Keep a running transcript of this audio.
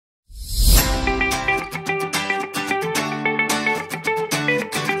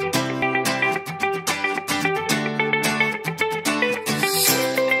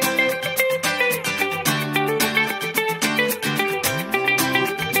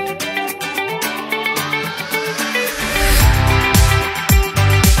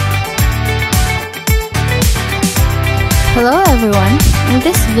Hello everyone, in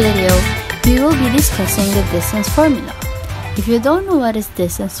this video, we will be discussing the distance formula. If you don't know what is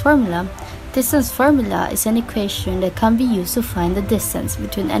distance formula is an equation that can be used to find the distance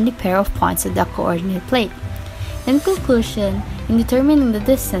between any pair of points on the coordinate plane. In conclusion, in determining the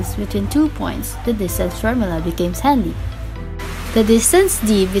distance between 2 points, the distance formula becomes handy. The distance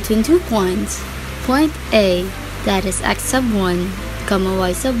d between 2 points, point A, that is x sub 1,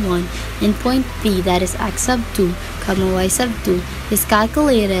 y sub 1, and point B, that is x sub 2, y sub 2, is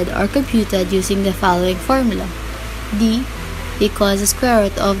calculated or computed using the following formula. D equals the square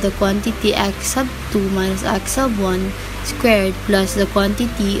root of the quantity x sub 2 minus x sub 1 squared plus the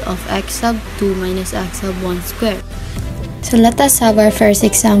quantity of x sub 2 minus x sub 1 squared. So let us have our first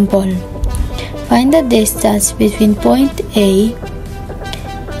example. Find the distance between point A,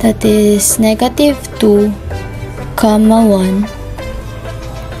 that is negative 2, 1,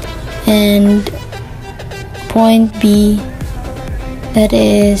 and point B, that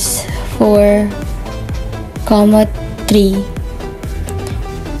is 4, 3.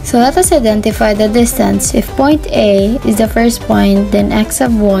 So let us identify the distance. If point A is the first point, then x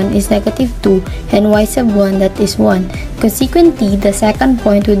sub 1 is negative 2 and y sub 1, that is 1. Consequently, the second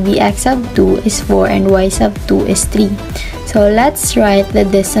point would be x sub 2 is 4 and y sub 2 is 3. So let's write the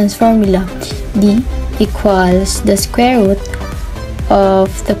distance formula. D equals the square root of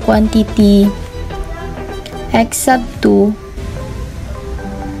the quantity x sub 2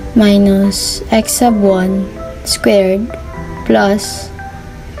 minus x sub 1 squared plus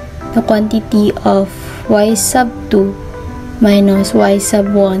the quantity of y sub 2 minus y sub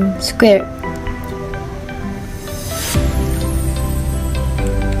 1 squared.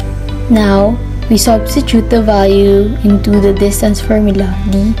 Now, we substitute the value into the distance formula.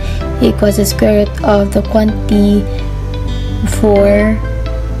 D equals the square root of the quantity 4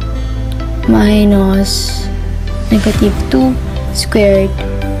 minus negative 2 squared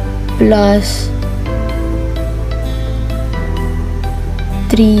plus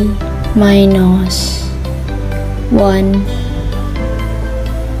 3 minus 1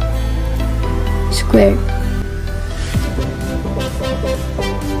 squared.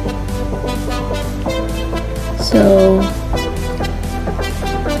 So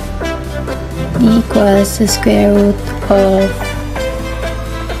D equals the square root of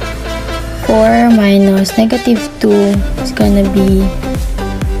 4 minus negative 2 is gonna be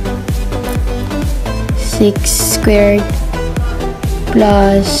 6 squared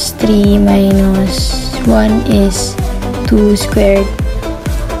plus 3 minus 1 is 2 squared.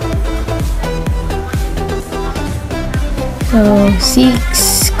 So 6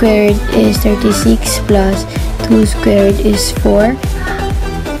 squared is 36 plus 2 squared is 4.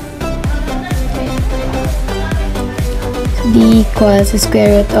 D equals the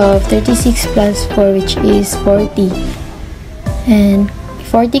square root of 36 plus 4, which is 40. And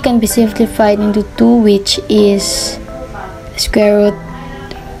 40 can be simplified into 2, which is square root,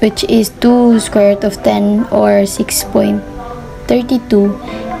 which is 2 square root of 10 or 6.32,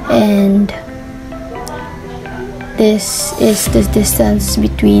 and this is the distance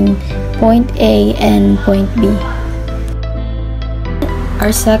between point A and point B.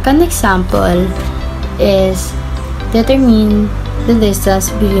 Our second example is determine the distance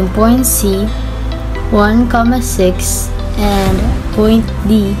between point C 1,6 and point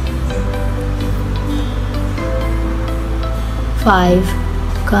D 5,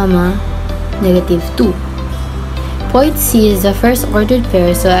 negative 2. Point C is the first ordered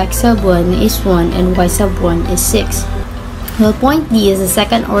pair, so x sub 1 is 1 and y sub 1 is 6. While point D is the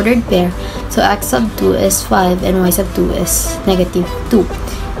second ordered pair, so x sub 2 is 5 and y sub 2 is negative 2.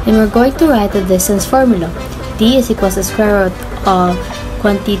 And we're going to write the distance formula. D is equals to the square root of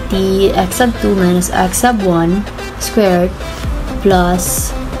quantity x sub 2 minus x sub 1 squared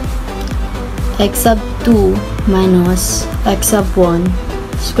plus x sub 2 minus x sub 1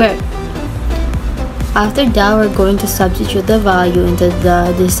 squared. After that, we're going to substitute the value into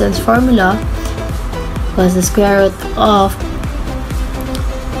the distance formula, plus the square root of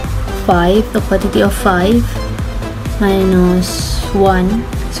 5, the quantity of 5 minus 1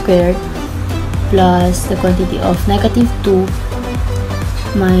 squared plus the quantity of negative 2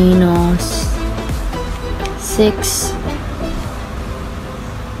 minus 6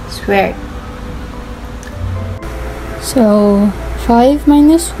 squared. So 5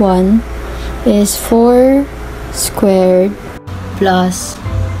 minus 1 is 4 squared plus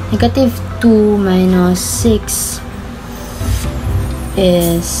negative 2 minus 6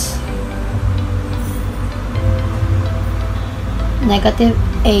 is negative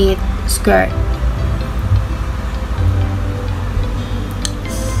 8 squared.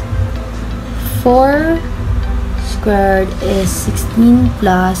 4 squared is 16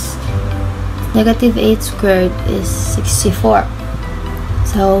 plus negative 8 squared is 64.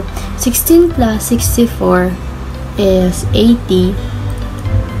 So 16 plus 64 is 80,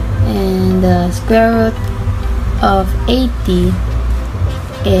 and the square root of 80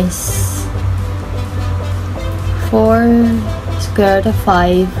 is 4 square root of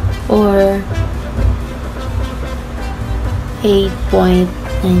 5, or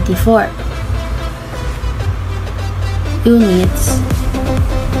 8.94 units,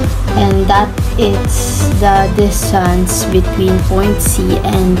 and that is the distance between point C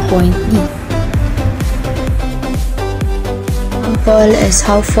and point D. Example is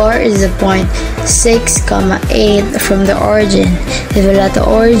how far is the point 6, 8 from the origin. If we let the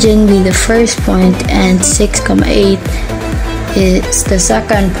origin be the first point and 6, 8 is the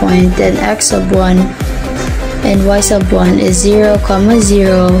second point, then x sub 1 and y sub 1 is 0,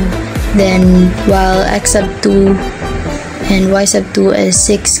 0, then while x sub 2 and y sub 2 is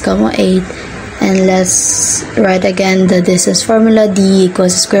 6, 8, and let's write again the distance formula. D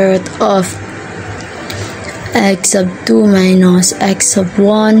equals the square root of x sub 2 minus x sub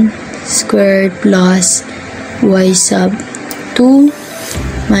 1 squared plus y sub 2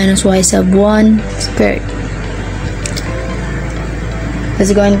 minus y sub 1 squared.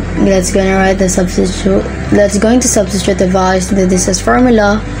 Let's going to substitute the values in the distance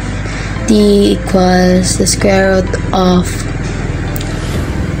formula. D equals the square root of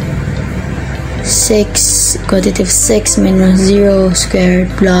 6 quantitative 6 minus 0 squared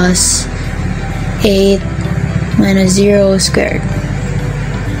plus 8 minus 0 squared.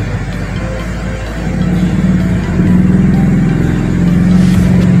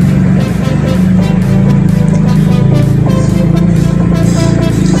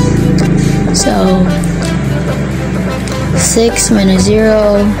 So 6 minus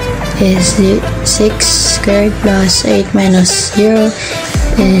 0 is 6 squared plus 8 minus 0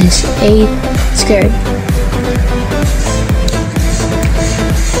 is 8 squared.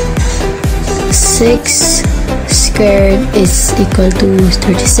 6 squared is equal to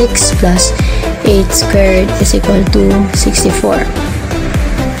 36 plus 8 squared is equal to 64.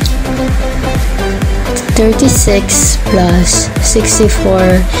 36 plus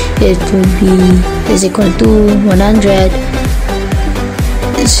 64, it would be is equal to 100.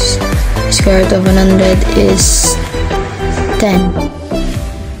 Square root of 100 is 10.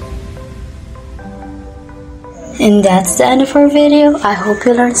 And that's the end of our video. I hope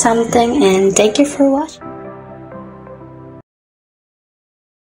you learned something, and thank you for watching.